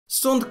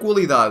Som de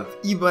qualidade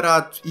e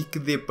barato e que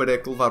dê para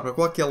levar para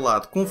qualquer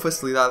lado com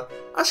facilidade,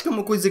 acho que é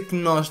uma coisa que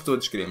nós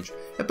todos queremos.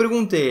 A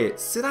pergunta é,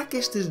 será que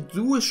estas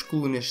duas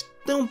colunas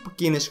tão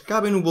pequenas que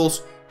cabem no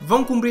bolso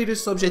vão cumprir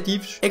estes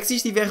objetivos? É que se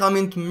isto tiver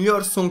realmente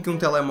melhor som que um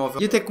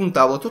telemóvel e até com um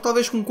tablet ou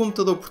talvez com um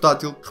computador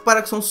portátil,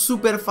 repara que são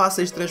super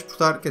fáceis de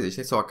transportar, quer dizer,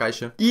 isto é só a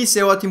caixa. E isso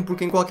é ótimo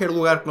porque em qualquer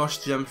lugar que nós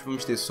estejamos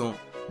vamos ter som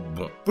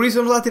bom. Por isso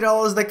vamos lá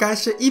tirá-las da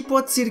caixa e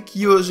pode ser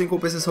que hoje, em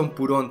compensação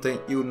por ontem,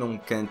 eu não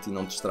cante e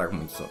não te estrago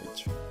muitos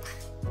ouvidos.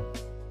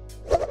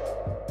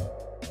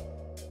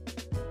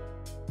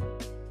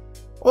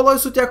 Olá, eu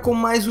sou o Tiago com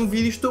mais um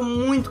vídeo e estou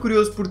muito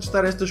curioso por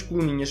testar estas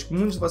coluninhas que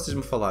muitos de vocês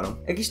me falaram.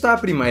 Aqui está a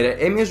primeira,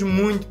 é mesmo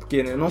muito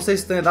pequena, não sei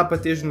se dá para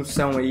teres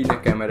noção aí na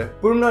câmera.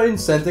 Por menor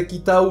interessante, aqui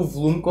está o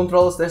volume,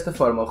 controla-se desta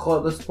forma,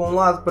 roda-se para um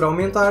lado para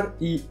aumentar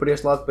e para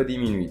este lado para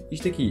diminuir.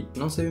 Isto aqui,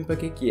 não sei bem para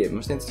que é,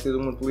 mas tem de ser de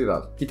uma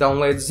utilidade. Aqui está um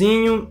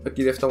LEDzinho,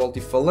 aqui deve estar o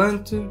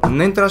altifalante,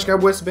 nem traz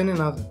cabo USB nem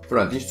nada.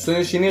 Pronto,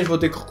 instruções chinesas, vou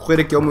ter que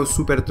recorrer aqui ao meu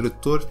super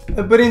tradutor.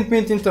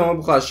 Aparentemente então a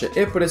borracha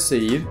é para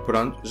sair,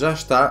 pronto, já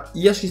está,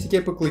 e acho que isto aqui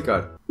é para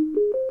clicar.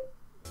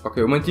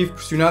 Ok, eu mantive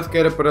pressionado que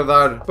era para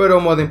dar para o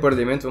modo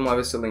emparelhamento. Vamos lá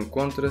ver se ele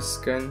encontra.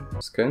 Scan.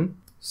 Vamos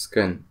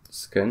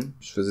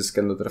fazer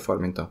scan de outra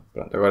forma então.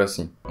 Pronto, agora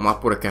sim. Vamos lá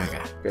pôr a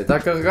carregar. Ok, está a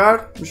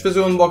carregar. Vamos fazer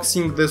o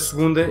unboxing da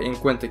segunda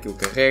enquanto aquilo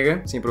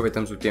carrega. Assim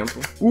aproveitamos o tempo.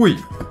 Ui!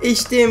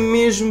 Isto é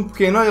mesmo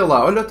pequeno. Olha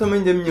lá, olha o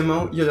tamanho da minha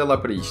mão e olha lá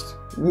para isto.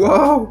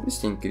 Uau!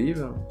 Isto é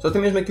incrível. Só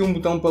tem mesmo aqui um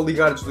botão para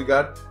ligar,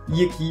 desligar.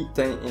 E aqui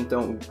tem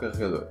então o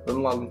carregador.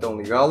 Vamos lá então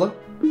ligá-la.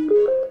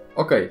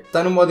 Ok,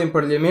 está no modo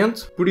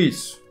emparelhamento. Por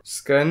isso...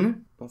 Scan.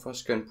 Não faz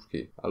scan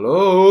porquê?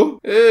 Alô?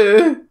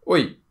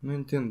 Oi. Não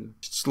entendo.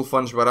 Estes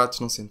telefones baratos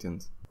não se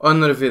entende.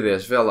 Honor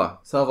V10, vê lá.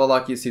 Salva lá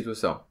aqui a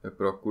situação. A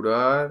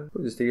procurar.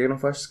 Pois este aqui não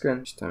faz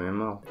scan. Isto também é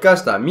mal. Cá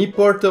está. Mi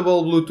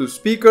Portable Bluetooth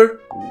Speaker.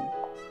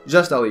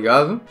 Já está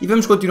ligado. E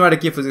vamos continuar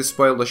aqui a fazer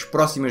spoiler das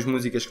próximas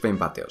músicas que vêm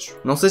para a Tejo.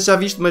 Não sei se já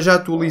viste, mas já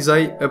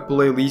atualizei a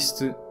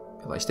playlist.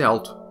 Lá, isto é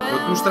alto.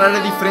 Vou-te mostrar a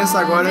diferença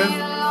agora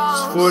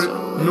se for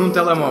num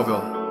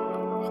telemóvel.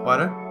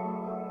 Repara.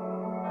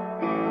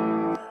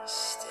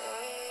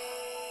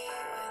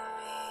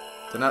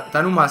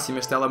 Está no máximo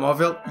este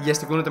telemóvel e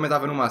esta coluna também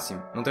estava no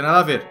máximo. Não tem nada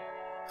a ver.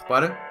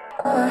 Repara.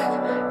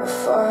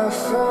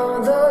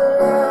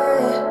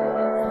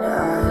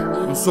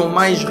 Um som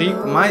mais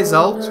rico, mais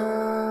alto.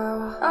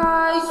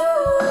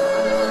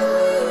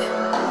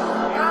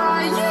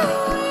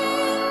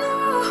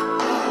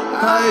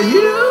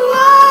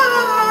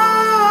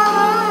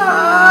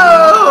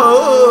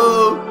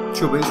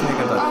 Deixa eu ver se nem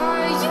cantar.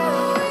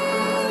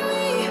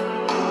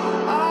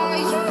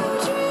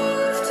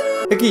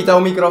 Aqui está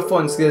o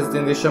microfone se quiseres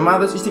atender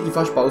chamadas. Isto aqui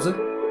faz pausa.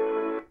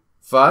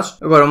 Faz.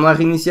 Agora vamos lá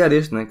reiniciar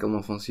este, né? Que ele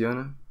não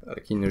funciona. Dar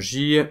aqui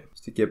energia.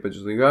 Isto aqui é para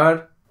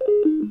desligar.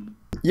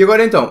 E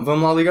agora então,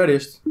 vamos lá ligar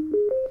este.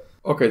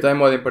 Ok, está em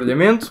modo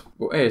emparelhamento.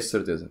 É este,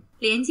 certeza.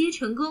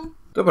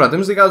 Então pronto,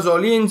 estamos ligados ao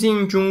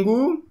Lianjin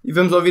Jungu. E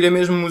vamos ouvir a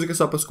mesma música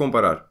só para se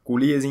comparar. Com o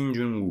Lianjin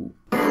Jungu.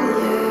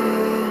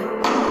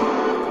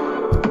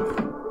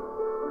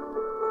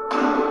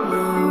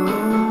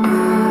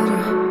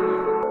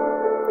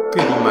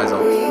 Mais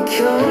alto. Vou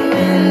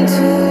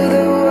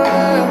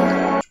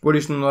pôr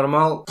isto no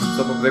normal,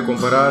 só para poder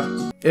comparar.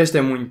 Esta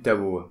é muito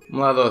boa.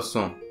 Vamos lá dar o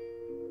som.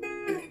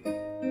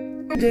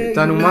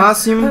 Está no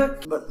máximo.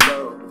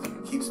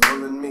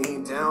 Pulling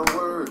me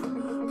downward,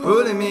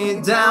 pulling me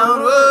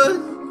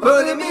downward,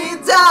 pulling me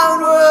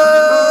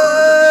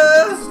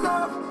downward,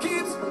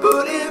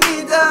 pulling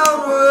me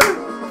downward.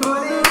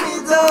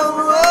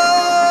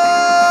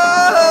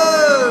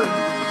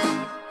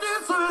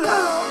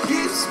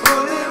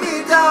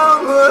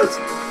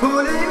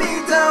 Pulling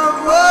me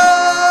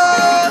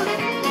downward.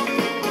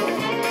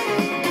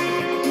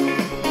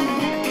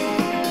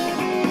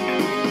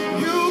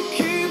 You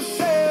keep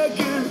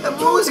saying. A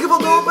música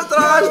voltou para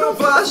trás, não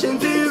faz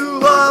sentido.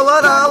 Lá,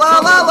 lá, lá,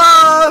 lá, lá,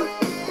 lá.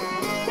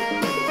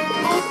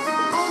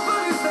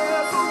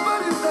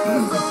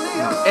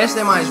 Esta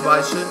é mais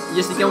baixa e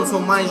este aqui é um som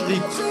mais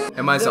rico.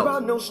 É mais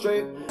alto.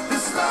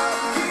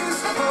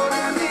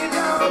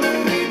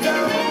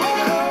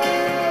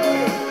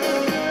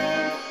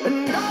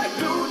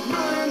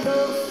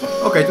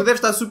 Ok, tu deves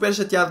estar super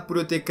chateado por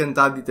eu ter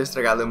cantado e ter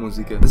estragado a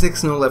música. Mas é que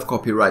senão eu levo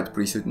copyright,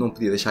 por isso eu não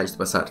podia deixar isto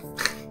passar.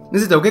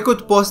 Mas então, o que é que eu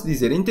te posso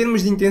dizer? Em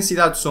termos de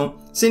intensidade de som,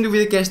 sem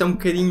dúvida que esta é um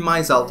bocadinho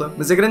mais alta,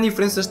 mas a grande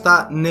diferença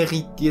está na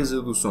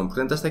riqueza do som.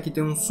 Portanto, esta aqui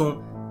tem um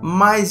som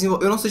mais... Eu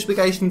não sei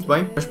explicar isto muito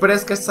bem, mas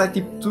parece que esta sai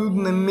tipo tudo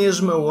na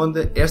mesma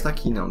onda. Esta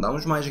aqui não, dá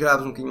uns mais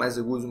graves, um bocadinho mais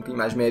agudos, um bocadinho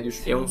mais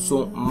médios. É um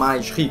som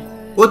mais rico.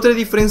 Outra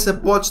diferença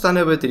pode estar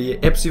na bateria.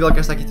 É possível que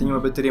esta aqui tenha uma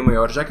bateria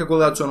maior, já que a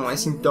qualidade de som não é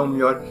assim tão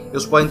melhor,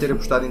 eles podem ter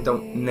apostado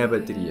então na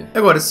bateria.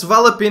 Agora, se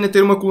vale a pena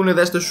ter uma coluna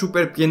destas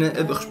super pequena,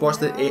 a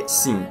resposta é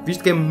sim.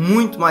 Visto que é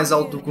muito mais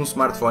alto do que um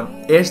smartphone,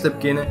 esta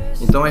pequena,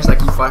 então esta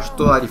aqui faz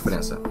toda a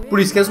diferença. Por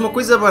isso, queres uma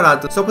coisa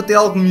barata, só para ter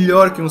algo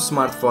melhor que um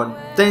smartphone,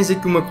 tens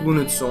aqui uma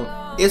coluna de som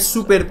é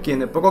super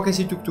pequena para qualquer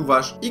sítio que tu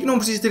vás e que não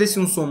precisas ter assim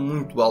um som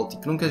muito alto e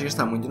que não queres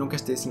gastar muito e não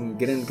queres ter assim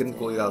grande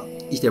qualidade.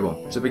 Isto é bom.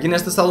 Por exemplo, aqui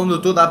nesta sala onde eu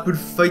estou dá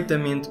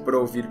perfeitamente para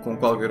ouvir com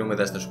qualquer uma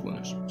destas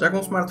colunas. Já com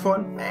o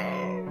smartphone?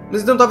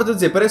 Mas então estava-te a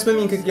dizer, parece-me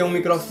a mim que aqui é um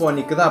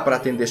microfone que dá para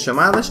atender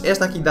chamadas.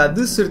 Esta aqui dá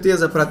de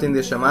certeza para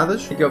atender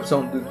chamadas. Aqui é a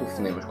opção de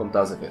telefonemas, como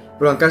estás a ver.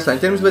 Pronto, cá está. Em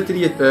termos de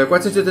bateria,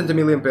 480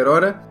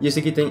 mAh e este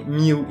aqui tem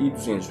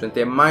 1200. Portanto,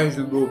 é mais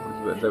do dobro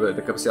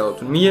da capacidade de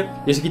autonomia.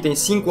 Este aqui tem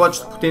 5 watts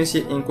de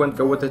potência, enquanto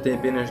que a outra tem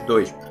apenas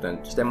 2.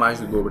 Portanto, isto é mais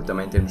do dobro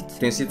também em termos de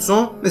potência de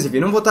som. Mas enfim,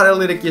 não vou estar a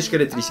ler aqui as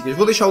características.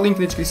 Vou deixar o link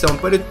na descrição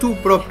para tu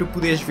próprio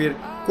poderes ver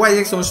quais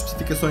é que são as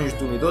especificações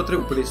de uma e de outra,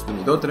 o preço de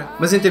uma e de outra.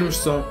 Mas em termos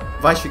de som,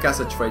 vais ficar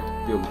satisfeito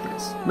pelo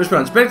preço. Mas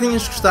pronto, espero que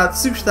tenhas gostado.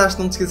 Se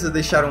gostaste, não te esqueças de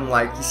deixar um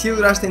like. E se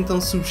adoraste, então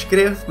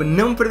subscreve para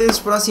não perderes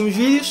os próximos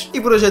vídeos.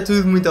 E por hoje é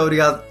tudo. Muito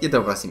obrigado e até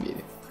o próximo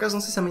vídeo. Por acaso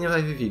não sei se amanhã vai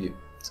haver vídeo.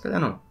 Se calhar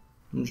não.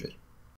 Vamos ver.